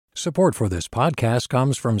Support for this podcast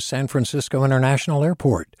comes from San Francisco International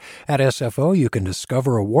Airport. At SFO, you can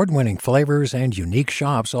discover award-winning flavors and unique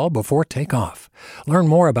shops all before takeoff. Learn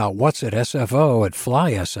more about what's at SFO at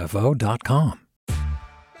flysfo.com.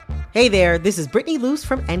 Hey there, this is Brittany Luce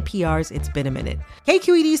from NPR's It's Been a Minute.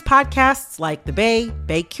 KQED's podcasts like The Bay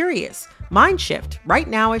Curious, Mindshift, Right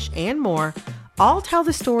Nowish, and more all tell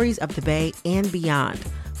the stories of the Bay and beyond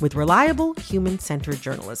with reliable, human-centered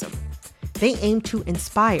journalism. They aim to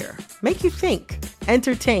inspire, make you think,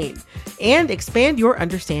 entertain, and expand your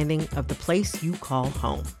understanding of the place you call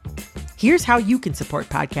home. Here's how you can support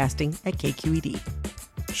podcasting at KQED.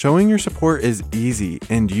 Showing your support is easy,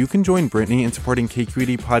 and you can join Brittany in supporting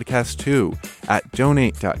KQED Podcast too at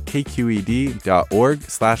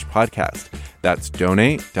donate.kqed.org/podcast. That's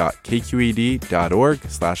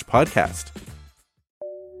donate.kqed.org/podcast.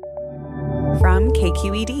 From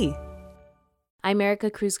KQED. I'm Erica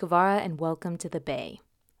Cruz Guevara, and welcome to The Bay,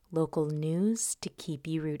 local news to keep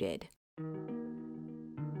you rooted.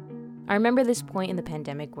 I remember this point in the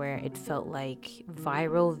pandemic where it felt like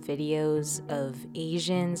viral videos of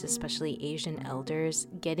Asians, especially Asian elders,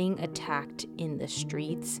 getting attacked in the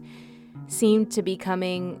streets seemed to be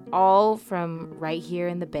coming all from right here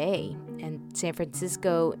in the Bay, and San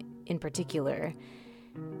Francisco in particular.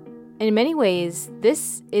 In many ways,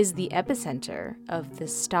 this is the epicenter of the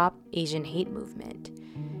Stop Asian Hate movement.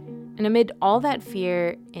 And amid all that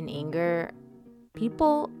fear and anger,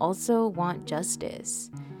 people also want justice.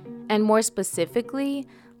 And more specifically,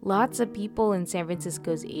 lots of people in San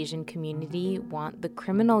Francisco's Asian community want the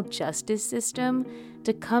criminal justice system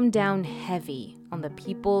to come down heavy on the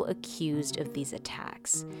people accused of these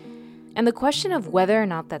attacks. And the question of whether or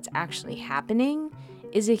not that's actually happening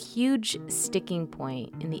is a huge sticking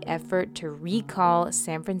point in the effort to recall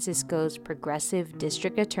San Francisco's progressive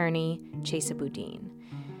district attorney, Chesa Boudin.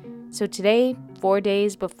 So today, 4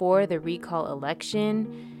 days before the recall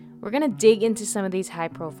election, we're going to dig into some of these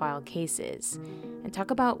high-profile cases and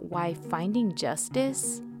talk about why finding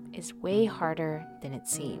justice is way harder than it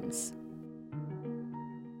seems.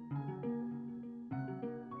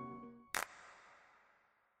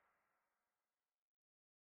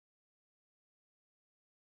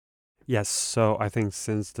 Yes, so I think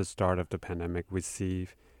since the start of the pandemic, we see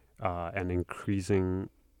an increasing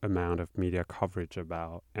amount of media coverage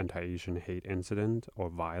about anti-Asian hate incident or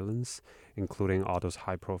violence, including all those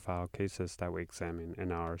high-profile cases that we examine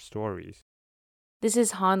in our stories. This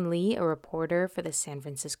is Han Lee, a reporter for the San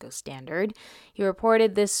Francisco Standard. He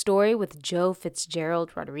reported this story with Joe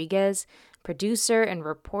Fitzgerald Rodriguez, producer and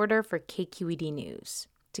reporter for KQED News.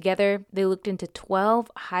 Together, they looked into 12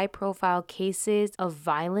 high-profile cases of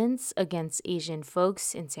violence against Asian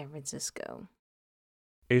folks in San Francisco.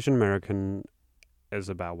 Asian American is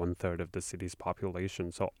about 1/3 of the city's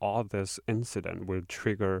population, so all this incident will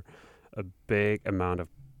trigger a big amount of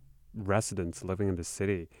residents living in the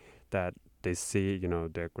city that they see,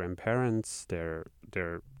 their grandparents, their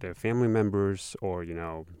family members, or,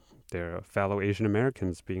 their fellow Asian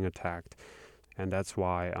Americans being attacked. And that's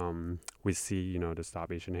why we see, the Stop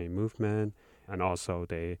Asian Hate movement, and also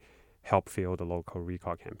they help fuel the local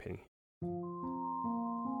recall campaign.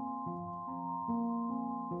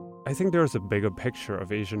 I think there's a bigger picture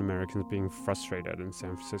of Asian Americans being frustrated in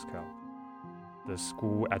San Francisco. The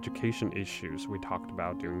school education issues we talked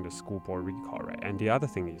about during the school board recall, right? And the other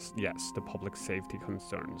thing is, yes, the public safety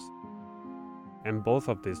concerns. And both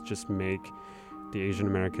of these just make the Asian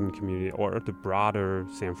American community or the broader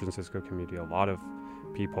San Francisco community, a lot of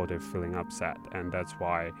people, they're feeling upset. And that's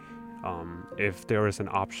why if there is an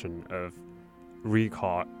option of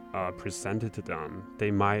recall presented to them,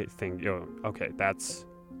 they might think, okay, that's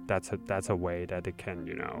a way that they can,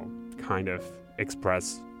 kind of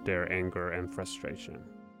express their anger and frustration.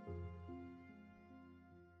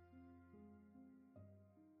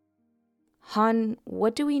 Han,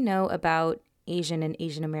 what do we know about Asian and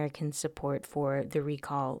Asian American support for the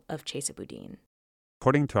recall of Chesa Boudin?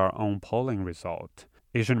 According to our own polling result,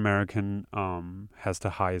 Asian American has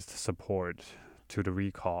the highest support to the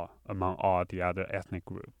recall among all the other ethnic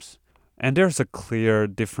groups. And there's a clear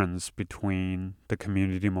difference between the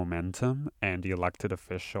community momentum and the elected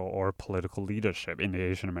official or political leadership in the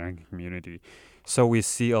Asian American community. So we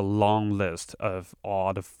see a long list of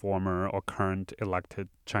all the former or current elected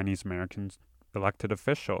Chinese American elected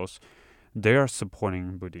officials. They are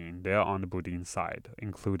supporting Boudin. They are on the Boudin side,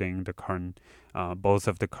 including the current, both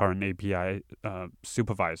of the current API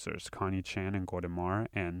supervisors, Connie Chan and Gordon Marr,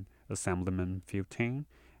 and Assemblyman Phil Ting,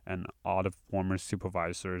 and all the former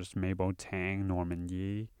supervisors, Mabel Tang, Norman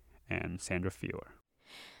Yee, and Sandra Fewer.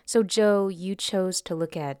 So, Joe, you chose to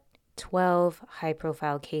look at 12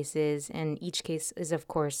 high-profile cases, and each case is, of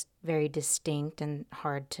course, very distinct and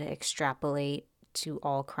hard to extrapolate to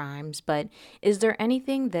all crimes. But is there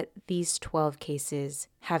anything that these 12 cases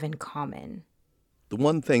have in common? The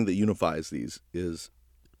one thing that unifies these is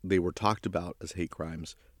they were talked about as hate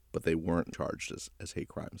crimes, but they weren't charged as hate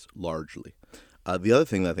crimes, largely. The other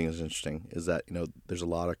thing that I think is interesting is that, there's a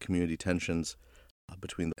lot of community tensions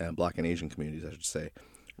between the Black and Asian communities, I should say,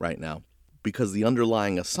 right now, because the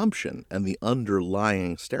underlying assumption and the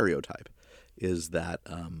underlying stereotype is that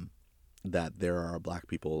that there are Black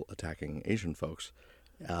people attacking Asian folks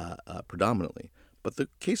predominantly. But the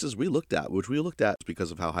cases we looked at,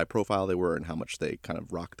 because of how high profile they were and how much they kind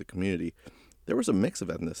of rocked the community, there was a mix of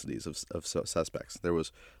ethnicities of suspects. There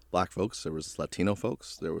was Black folks, there was Latino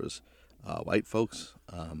folks, there was white folks.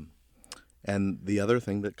 And the other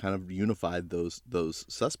thing that kind of unified those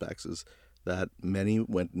suspects is that many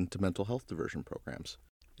went into mental health diversion programs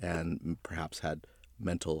and perhaps had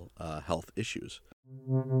mental health issues.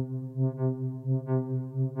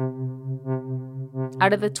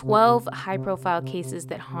 Out of the 12 high-profile cases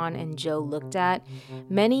that Han and Joe looked at,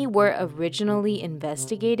 many were originally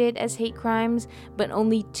investigated as hate crimes, but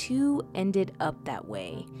only 2 ended up that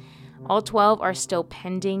way. All 12 are still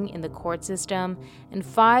pending in the court system, and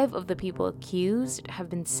 5 of the people accused have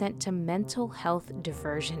been sent to mental health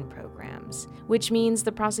diversion programs, which means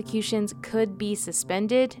the prosecutions could be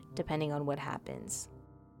suspended depending on what happens.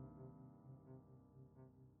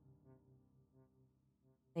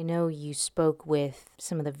 I know you spoke with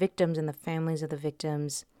some of the victims and the families of the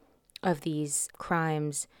victims of these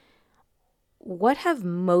crimes. What have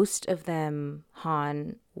most of them,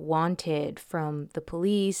 Han, wanted from the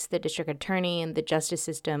police, the district attorney, and the justice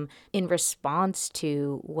system in response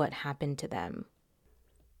to what happened to them?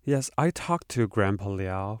 Yes, I talked to Grandpa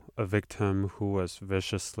Liao, a victim who was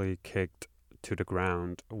viciously kicked to the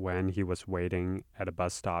ground when he was waiting at a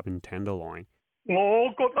bus stop in Tenderloin. 我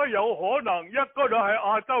覺得有可能一個就係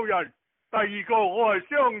亞洲人，第二個我係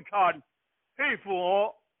傷殘，欺負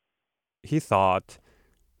我。 He thought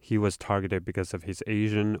he was targeted because of his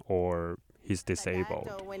Asian or he's disabled.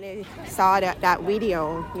 So when I saw that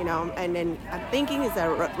video, and then I'm thinking it's a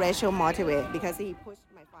racial motive because he pushed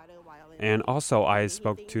my father while. And also, I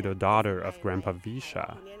spoke to the daughter of Grandpa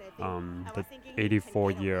Visha, the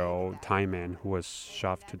 84-year-old Thai man who was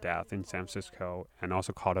shot to death in San Francisco and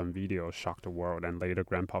also caught on video, shocked the world. And later,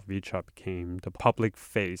 Grandpa Visha became the public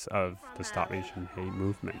face of the Stop Asian Hate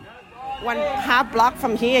movement. 1.5 block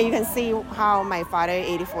from here, you can see how my father,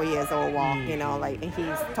 84 years old, walk.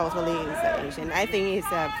 He's totally Asian. I think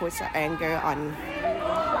it's a push anger on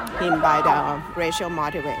him by the racial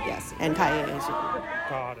motive, yes, anti-Asian.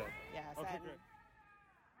 Got it. Yes, okay, great.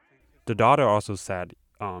 The daughter also said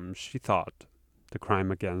she thought the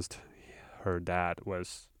crime against her dad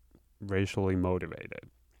was racially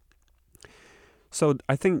motivated. So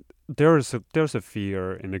I think there's a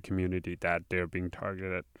fear in the community that they're being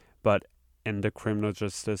targeted. But in the criminal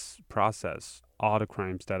justice process, all the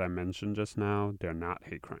crimes that I mentioned just now, they're not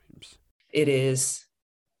hate crimes. It is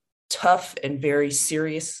tough and very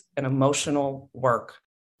serious and emotional work.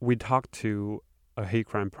 We talked to a hate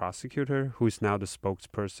crime prosecutor who's now the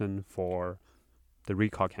spokesperson for the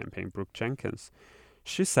recall campaign, Brooke Jenkins.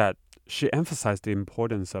 She said she emphasized the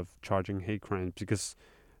importance of charging hate crimes because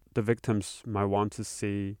the victims might want to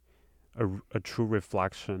see a true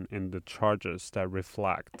reflection in the charges that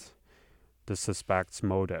reflect the suspect's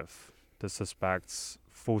motive, the suspect's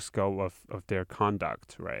full scope of their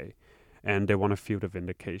conduct, right? And they want to feel the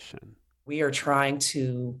vindication. We are trying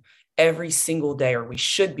to every single day, or we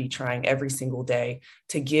should be trying every single day,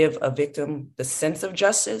 to give a victim the sense of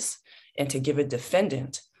justice and to give a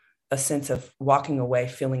defendant a sense of walking away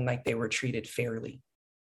feeling like they were treated fairly.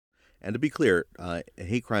 And to be clear,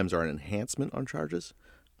 hate crimes are an enhancement on charges.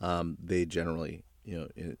 They generally,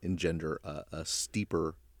 engender a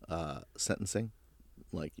steeper sentencing.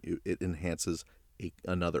 Like it enhances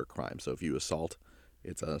another crime. So if you assault,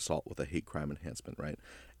 it's an assault with a hate crime enhancement, right?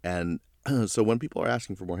 And so when people are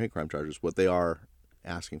asking for more hate crime charges, what they are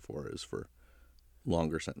asking for is for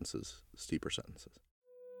longer sentences, steeper sentences.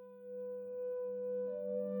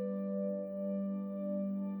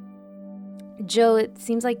 Joe, it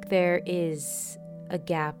seems like there is a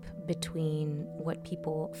gap between what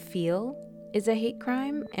people feel is a hate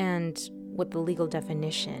crime and what the legal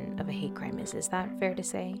definition of a hate crime is. Is that fair to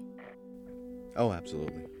say? Oh,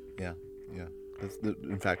 absolutely. Yeah.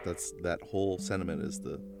 In fact, that whole sentiment is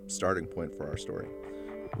the starting point for our story.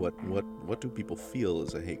 What do people feel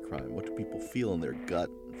is a hate crime? What do people feel in their gut,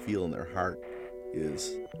 feel in their heart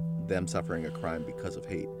is them suffering a crime because of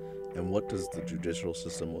hate? And what does the judicial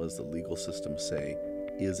system, what does the legal system say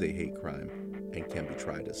is a hate crime and can be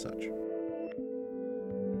tried as such.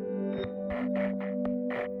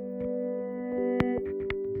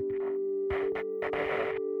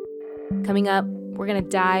 Coming up, we're going to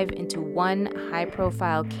dive into one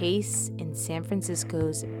high-profile case in San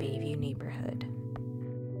Francisco's Bayview neighborhood.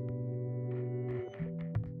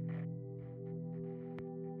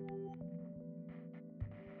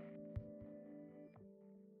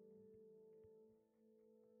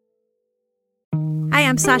 Hi,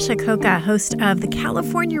 I'm Sasha Coca, host of the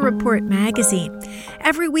California Report magazine.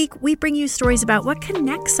 Every week, we bring you stories about what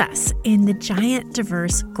connects us in the giant,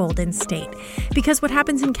 diverse Golden State. Because what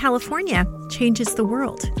happens in California changes the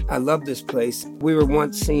world. I love this place. We were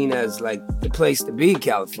once seen as like the place to be,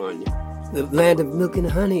 California. The land of milk and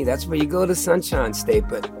honey. That's where you go to Sunshine State,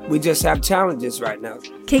 but we just have challenges right now.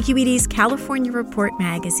 KQED's California Report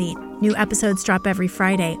magazine. New episodes drop every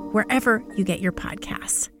Friday, wherever you get your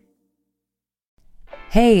podcasts.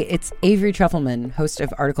 Hey, it's Avery Trufelman, host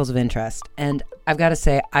of Articles of Interest, and I've got to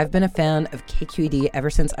say, I've been a fan of KQED ever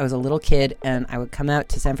since I was a little kid, and I would come out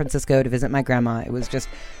to San Francisco to visit my grandma. It was just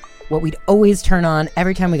what we'd always turn on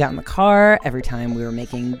every time we got in the car, every time we were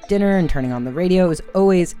making dinner and turning on the radio. It was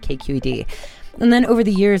always KQED. And then over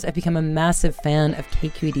the years, I've become a massive fan of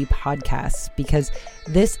KQED podcasts because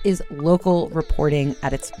this is local reporting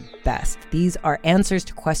at its best. These are answers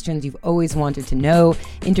to questions you've always wanted to know,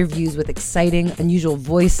 interviews with exciting, unusual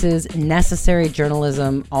voices, necessary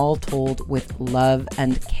journalism, all told with love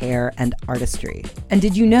and care and artistry. And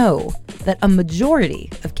did you know that a majority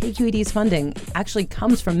of KQED's funding actually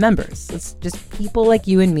comes from members? It's just people like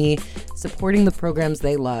you and me supporting the programs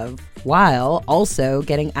they love, while also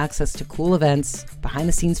getting access to cool events,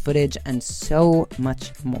 behind-the-scenes footage, and so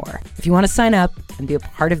much more. If you want to sign up and be a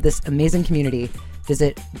part of this amazing community,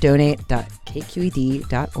 visit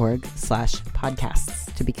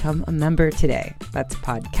donate.kqed.org/podcasts to become a member today. That's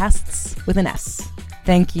podcasts with an S.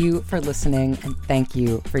 Thank you for listening, and thank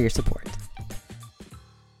you for your support.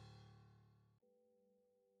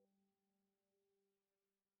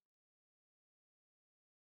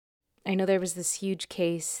 I know there was this huge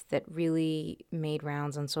case that really made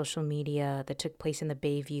rounds on social media that took place in the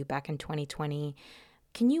Bayview back in 2020.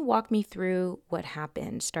 Can you walk me through what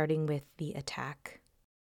happened, starting with the attack?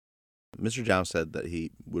 Mr. Zhao said that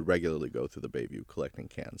he would regularly go through the Bayview collecting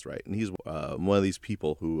cans, right? And he's one of these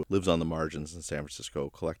people who lives on the margins in San Francisco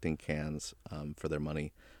collecting cans for their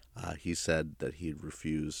money. He said that he'd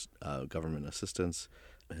refuse government assistance.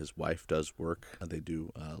 His wife does work. They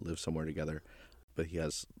do live somewhere together. But he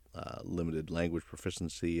has limited language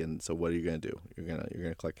proficiency, and so what are you going to do? You're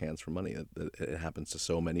gonna collect cans for money. It happens to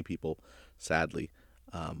so many people, sadly,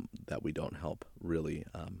 that we don't help really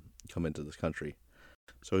come into this country.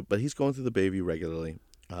 But he's going through the Bayview regularly,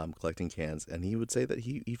 collecting cans, and he would say that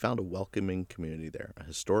he found a welcoming community there, a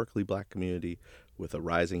historically black community with a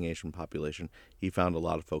rising Asian population. He found a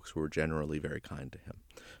lot of folks who were generally very kind to him.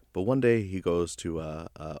 But one day he goes to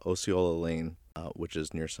Osceola Lane, which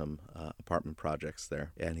is near some apartment projects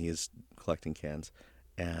there, and he is collecting cans,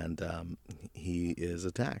 and he is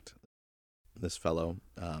attacked. This fellow,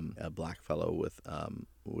 a black fellow with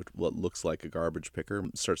what looks like a garbage picker,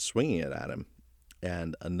 starts swinging it at him,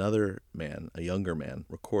 and another man, a younger man,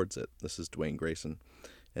 records it. This is Dwayne Grayson,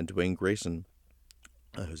 and Dwayne Grayson,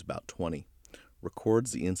 who's about 20,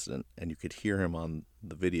 records the incident, and you could hear him on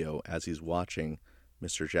the video as he's watching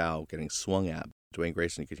Mr. Zhao getting swung at. Dwayne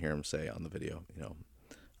Grayson, you could hear him say on the video,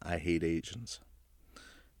 I hate Asians,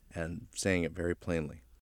 and saying it very plainly.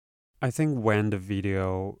 I think when the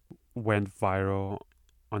video went viral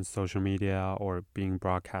on social media or being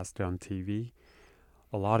broadcasted on TV,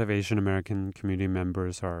 a lot of Asian American community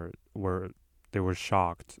members were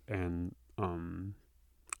shocked and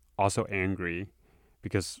also angry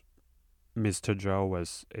because Mr. Zhao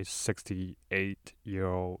was a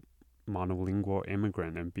 68-year-old monolingual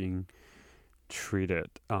immigrant and being treated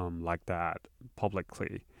like that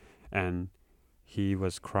publicly, and he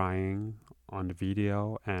was crying on the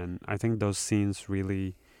video, and I think those scenes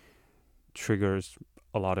really triggers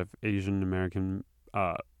a lot of Asian American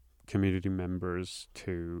community members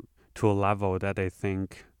to a level that they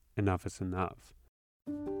think enough is enough.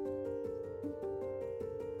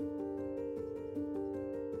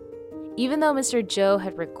 Even though Mr. Zhou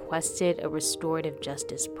had requested a restorative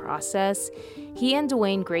justice process, he and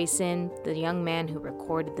Dwayne Grayson, the young man who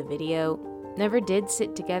recorded the video, never did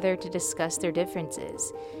sit together to discuss their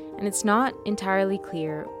differences, and it's not entirely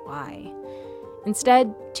clear why.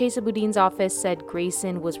 Instead, Chesa Boudin's office said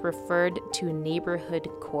Grayson was referred to a neighborhood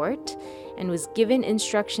court and was given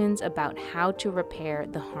instructions about how to repair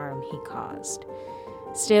the harm he caused.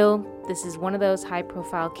 Still, this is one of those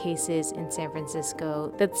high-profile cases in San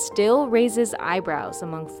Francisco that still raises eyebrows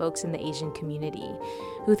among folks in the Asian community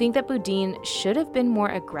who think that Boudin should have been more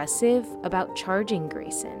aggressive about charging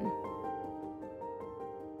Grayson.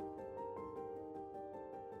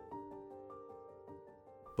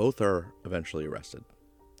 Both are eventually arrested.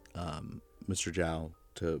 Mr. Zhao,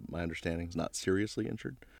 to my understanding, is not seriously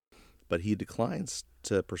injured, but he declines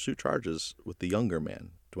to pursue charges with the younger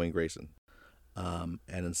man, Dwayne Grayson.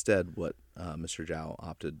 And instead, what Mr. Zhao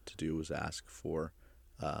opted to do was ask for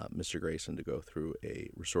Mr. Grayson to go through a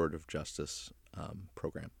restorative justice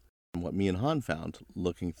program. And what me and Han found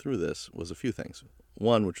looking through this was a few things.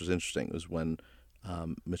 One, which was interesting, was when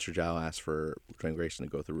Mr. Zhao asked for Dwayne Grayson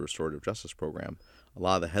to go through a restorative justice program, a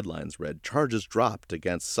lot of the headlines read, "Charges dropped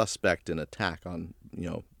against suspect in attack on,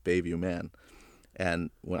 Bayview man."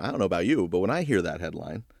 And I don't know about you, but when I hear that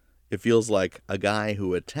headline, it feels like a guy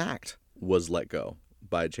who attacked was let go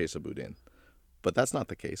by Chesa Boudin. But that's not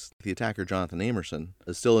the case. The attacker, Jonathan Amerson,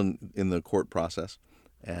 is still in the court process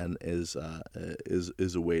and is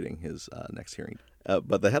awaiting his next hearing.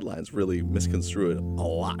 But the headlines really misconstrue it a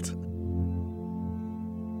lot.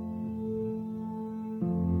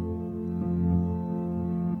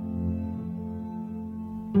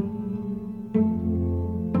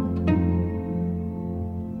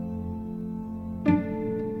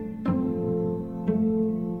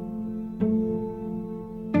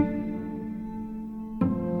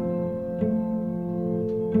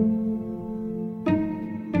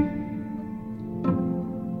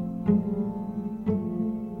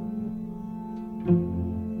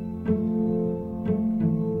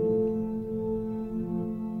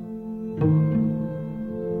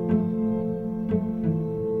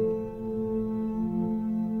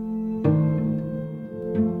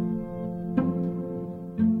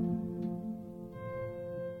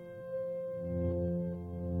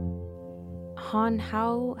 Han,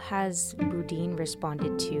 how has Boudin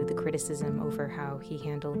responded to the criticism over how he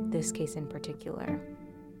handled this case in particular?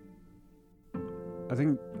 I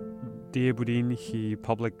think D.A. Boudin, he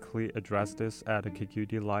publicly addressed this at a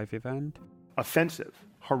KQED Live event. Offensive,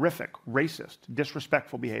 horrific, racist,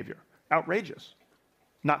 disrespectful behavior. Outrageous,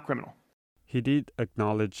 not criminal. He did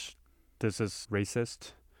acknowledge this is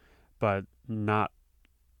racist, but not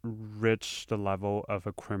reach the level of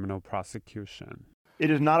a criminal prosecution. It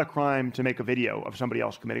is not a crime to make a video of somebody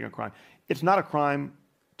else committing a crime. It's not a crime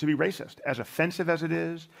to be racist. As offensive as it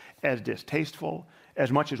is, as distasteful,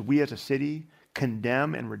 as much as we as a city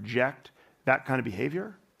condemn and reject that kind of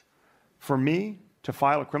behavior, for me to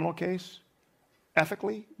file a criminal case,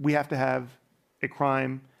 ethically, we have to have a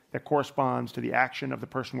crime that corresponds to the action of the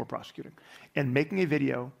person we're prosecuting. And making a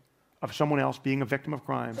video of someone else being a victim of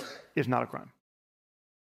crime is not a crime.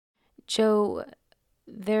 Joe,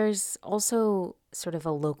 there's also sort of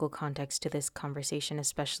a local context to this conversation,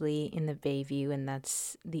 especially in the Bayview, and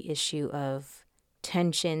that's the issue of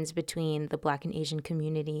tensions between the Black and Asian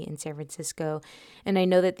community in San Francisco. And I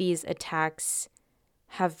know that these attacks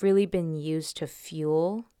have really been used to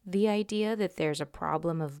fuel the idea that there's a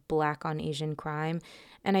problem of Black on Asian crime.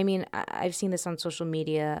 And I mean, I've seen this on social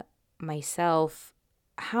media myself.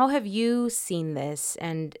 How have you seen this,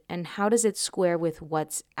 and how does it square with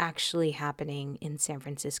what's actually happening in San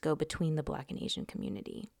Francisco between the Black and Asian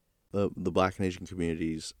community? The Black and Asian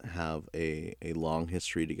communities have a long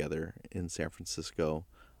history together in San Francisco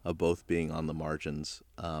of both being on the margins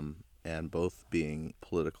and both being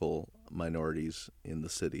political minorities in the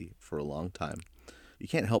city for a long time. You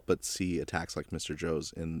can't help but see attacks like Mr.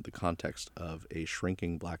 Joe's in the context of a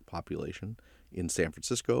shrinking Black population in San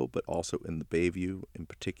Francisco, but also in the Bayview in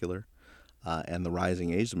particular, and the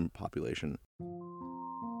rising Asian population.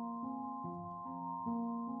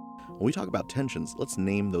 When we talk about tensions, let's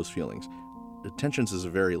name those feelings. Tensions is a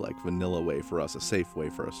very vanilla way for us, a safe way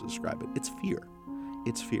for us to describe it. It's fear.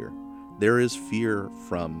 It's fear. There is fear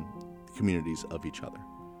from communities of each other.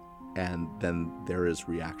 And then there is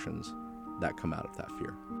reactions that come out of that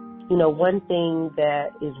fear. One thing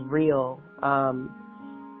that is real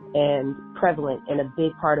and prevalent and a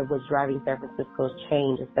big part of what's driving San Francisco's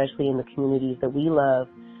change, especially in the communities that we love,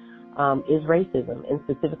 is racism, and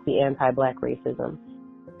specifically anti-Black racism.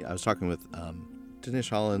 I was talking with Dinesh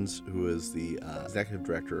Hollins, who is the executive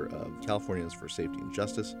director of Californians for Safety and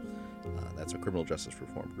Justice. That's a criminal justice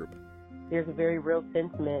reform group. There's a very real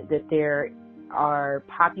sentiment that there are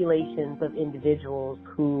populations of individuals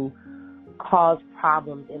who cause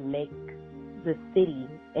problems and make the city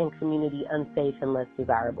and community unsafe and less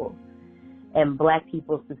desirable. And Black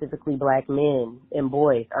people, specifically Black men and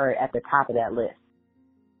boys, are at the top of that list.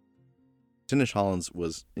 Tinesh Hollins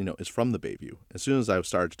is from the Bayview. As soon as I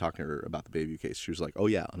started talking to her about the Bayview case, she was like, oh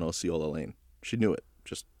yeah, on Osceola Lane. She knew it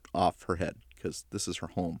just off her head because this is her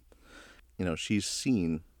home. She's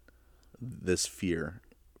seen this fear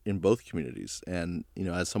in both communities. And,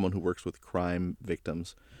 as someone who works with crime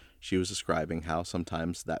victims, she was describing how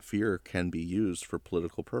sometimes that fear can be used for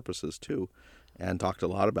political purposes too, and talked a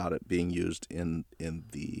lot about it being used in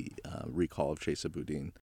the recall of Chesa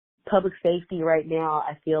Boudin. Public safety right now,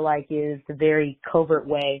 I feel like, is the very covert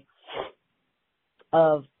way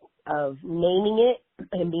of naming it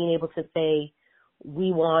and being able to say,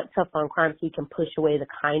 we want tough on crime so we can push away the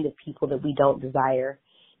kind of people that we don't desire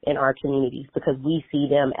in our communities because we see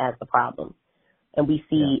them as the problem. And we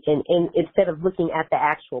see, instead of looking at the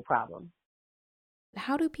actual problem.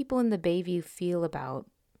 How do people in the Bayview feel about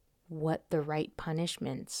what the right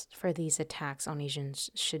punishments for these attacks on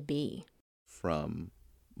Asians should be? From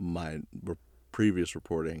my previous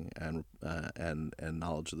reporting and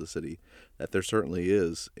knowledge of the city, that there certainly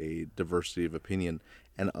is a diversity of opinion,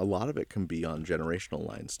 and a lot of it can be on generational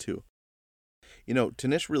lines too.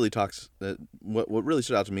 Tinesh really talks. What really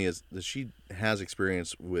stood out to me is that she has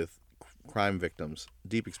experience with crime victims,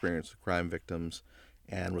 deep experience with crime victims,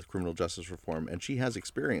 and with criminal justice reform, and she has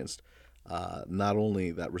experienced not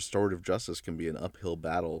only that restorative justice can be an uphill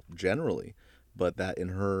battle generally, but that in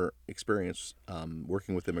her experience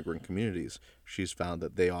working with immigrant communities, she's found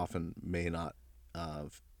that they often may not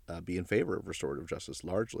be in favor of restorative justice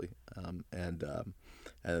largely, and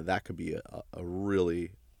that could be a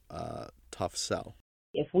really tough sell.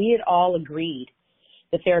 If we had all agreed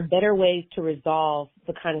that there are better ways to resolve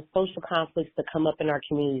the kind of social conflicts that come up in our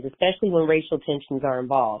communities, especially when racial tensions are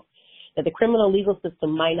involved, that the criminal legal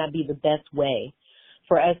system might not be the best way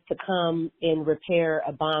for us to come and repair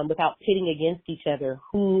a bond without pitting against each other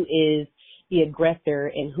who is the aggressor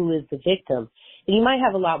and who is the victim, then you might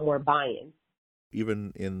have a lot more buy-in.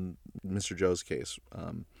 Even in Mr. Joe's case,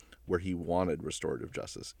 where he wanted restorative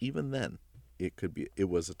justice, even then it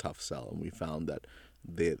was a tough sell, and we found that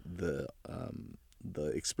the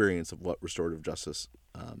experience of what restorative justice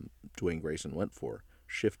Dwayne Grayson went for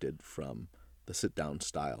shifted from the sit-down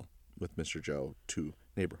style with Mr. Joe to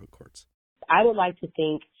neighborhood courts. I would like to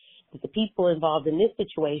think that the people involved in this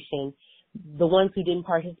situation, the ones who didn't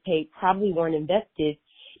participate, probably weren't invested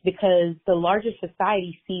because the larger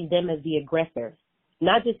society sees them as the aggressor,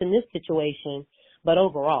 not just in this situation, but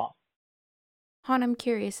overall. Han, I'm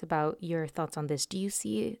curious about your thoughts on this. Do you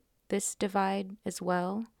see this divide as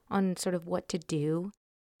well on sort of what to do?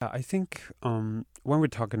 I think when we're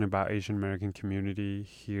talking about Asian American community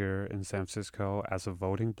here in San Francisco as a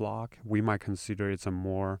voting bloc, we might consider it's a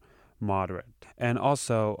more moderate. And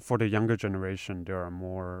also for the younger generation, there are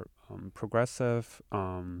more progressive,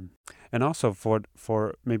 and also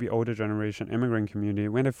for maybe older generation immigrant community,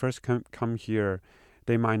 when they first come here,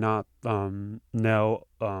 they might not know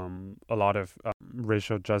a lot of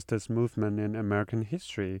racial justice movement in American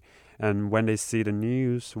history. And when they see the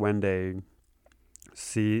news, when they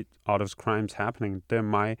see all those crimes happening, they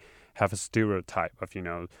might have a stereotype of,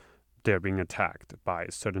 they're being attacked by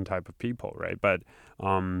a certain type of people, right? But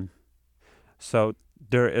so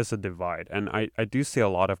there is a divide. And I do see a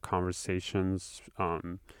lot of conversations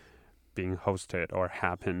being hosted or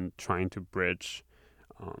happen trying to bridge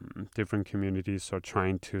different communities or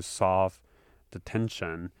trying to solve the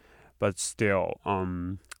tension, but still,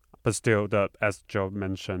 as Joe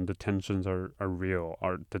mentioned, the tensions are real,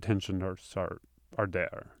 or the tensions are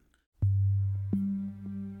there.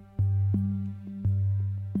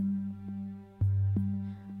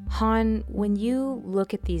 Han, when you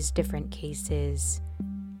look at these different cases,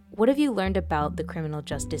 what have you learned about the criminal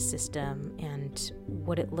justice system and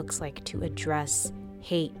what it looks like to address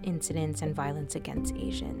hate incidents and violence against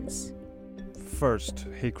Asians? First,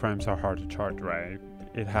 hate crimes are hard to charge, right?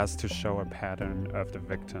 It has to show a pattern of the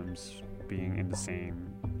victims being in the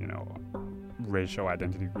same, racial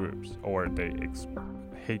identity groups, or the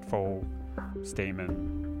hateful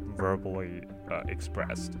statement verbally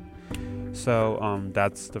expressed. So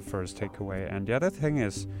that's the first takeaway. And the other thing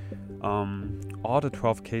is, all the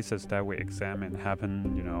 12 cases that we examined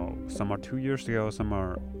happened, some are 2 years ago, some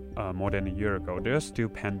are more than a year ago. They're still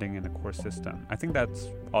pending in the court system. I think that's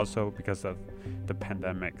also because of the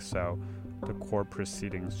pandemic, so the court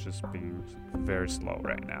proceedings just being very slow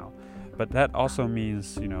right now. But that also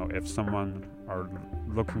means, if someone are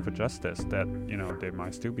looking for justice, that, they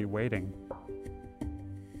might still be waiting.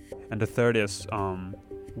 And the third is,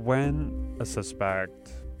 when a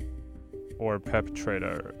suspect or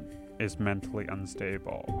perpetrator is mentally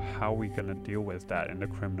unstable, how are we going to deal with that in the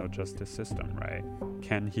criminal justice system, right?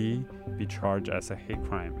 Can he be charged as a hate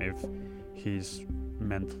crime if he's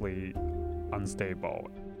mentally unstable.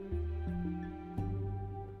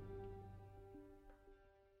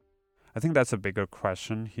 I think that's a bigger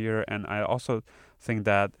question here, and I also think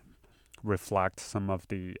that reflects some of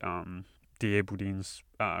the D.A. Boudin's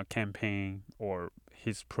campaign or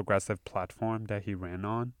his progressive platform that he ran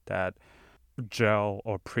on, that jail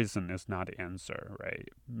or prison is not the answer, right?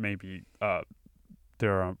 Maybe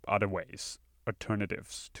there are other ways,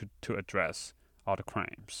 alternatives to address all the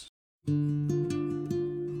crimes.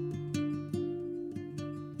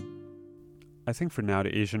 I think for now,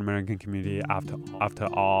 the Asian American community, after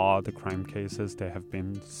all the crime cases they have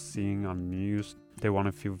been seeing on the news, they want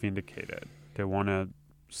to feel vindicated. They want to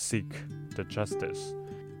seek the justice.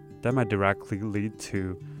 That might directly lead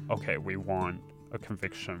to, okay, we want a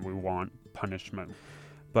conviction, we want punishment.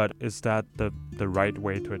 But is that the right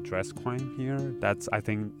way to address crime here? I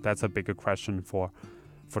think that's a bigger question for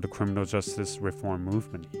the criminal justice reform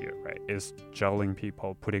movement here, right? Is jailing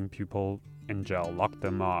people, putting people in jail, lock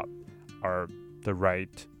them up, are the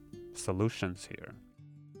right solutions here?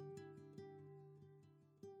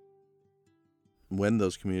 When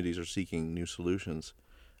those communities are seeking new solutions,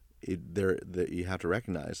 you have to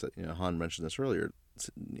recognize that, Han mentioned this earlier,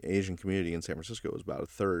 the Asian community in San Francisco is about a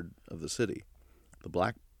third of the city. The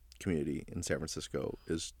Black community in San Francisco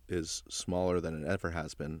is smaller than it ever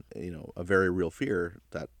has been. A very real fear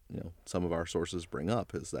that some of our sources bring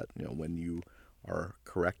up is that when you are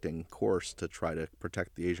correcting course to try to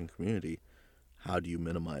protect the Asian community, how do you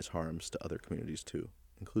minimize harms to other communities too,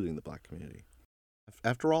 including the Black community?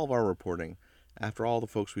 After all of our reporting, after all the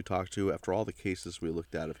folks we talked to, after all the cases we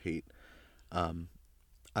looked at of hate,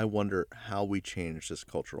 I wonder how we change this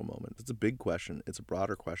cultural moment. It's a big question. It's a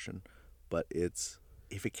broader question, but if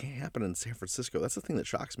it can't happen in San Francisco, that's the thing that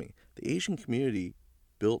shocks me. The Asian community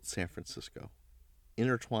built San Francisco,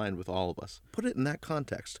 intertwined with all of us. Put it in that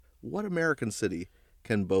context. What American city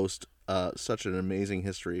can boast such an amazing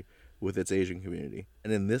history with its Asian community?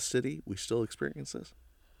 And in this city, we still experience this?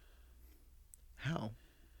 How?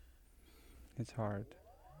 It's hard.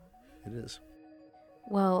 It is.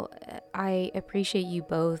 Well, I appreciate you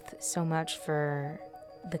both so much for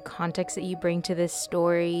the context that you bring to this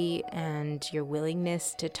story and your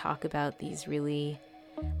willingness to talk about these really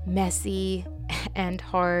messy and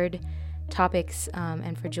hard topics,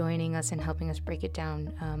 and for joining us and helping us break it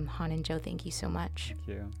down. Han and Joe, thank you so much. Thank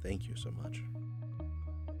you. Thank you so much.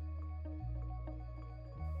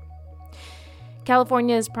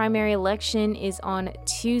 California's primary election is on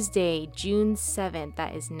Tuesday, June 7th.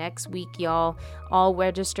 That is next week, y'all. All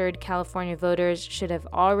registered California voters should have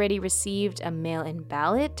already received a mail-in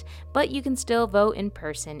ballot, but you can still vote in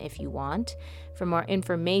person if you want. For more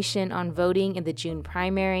information on voting in the June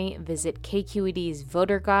primary, visit KQED's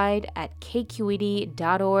voter guide at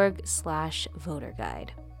kqed.org/voterguide.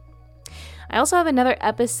 I also have another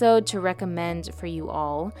episode to recommend for you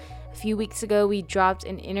all. A few weeks ago, we dropped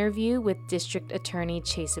an interview with District Attorney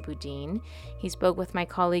Chesa Boudin. He spoke with my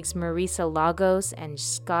colleagues Marisa Lagos and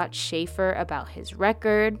Scott Schaefer about his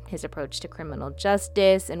record, his approach to criminal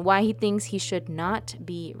justice, and why he thinks he should not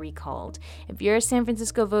be recalled. If you're a San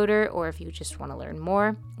Francisco voter or if you just want to learn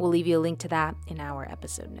more, we'll leave you a link to that in our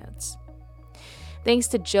episode notes. Thanks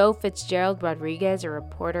to Joe Fitzgerald Rodriguez, a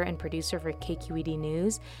reporter and producer for KQED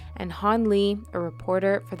News, and Han Lee, a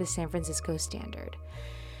reporter for the San Francisco Standard.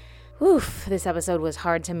 Oof, this episode was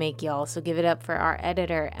hard to make, y'all, so give it up for our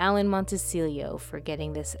editor, Alan Montecillo, for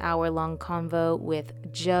getting this hour-long convo with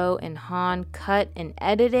Joe and Han cut and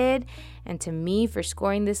edited, and to me for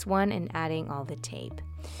scoring this one and adding all the tape.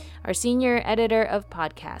 Our senior editor of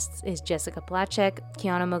podcasts is Jessica Placek.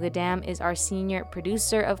 Kiana Mogadam is our senior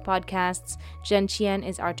producer of podcasts. Jen Chien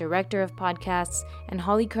is our director of podcasts. And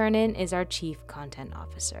Holly Kernan is our chief content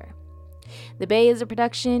officer. The Bay is a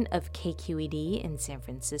production of KQED in San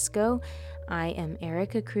Francisco. I am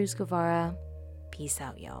Erica Cruz Guevara. Peace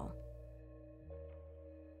out, y'all.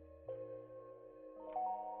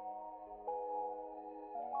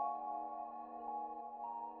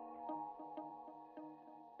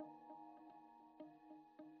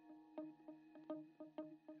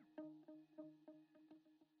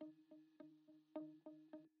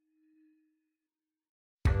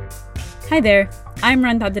 Hi there, I'm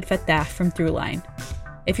Randa Abdel Fattah from Throughline.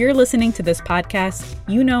 If you're listening to this podcast,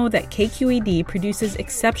 you know that KQED produces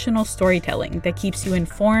exceptional storytelling that keeps you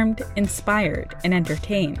informed, inspired, and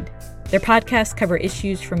entertained. Their podcasts cover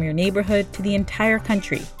issues from your neighborhood to the entire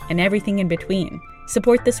country and everything in between.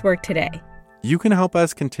 Support this work today. You can help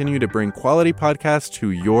us continue to bring quality podcasts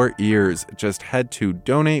to your ears. Just head to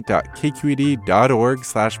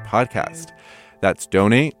donate.kqed.org/podcast. That's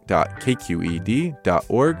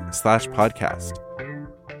donate.kqed.org/podcast.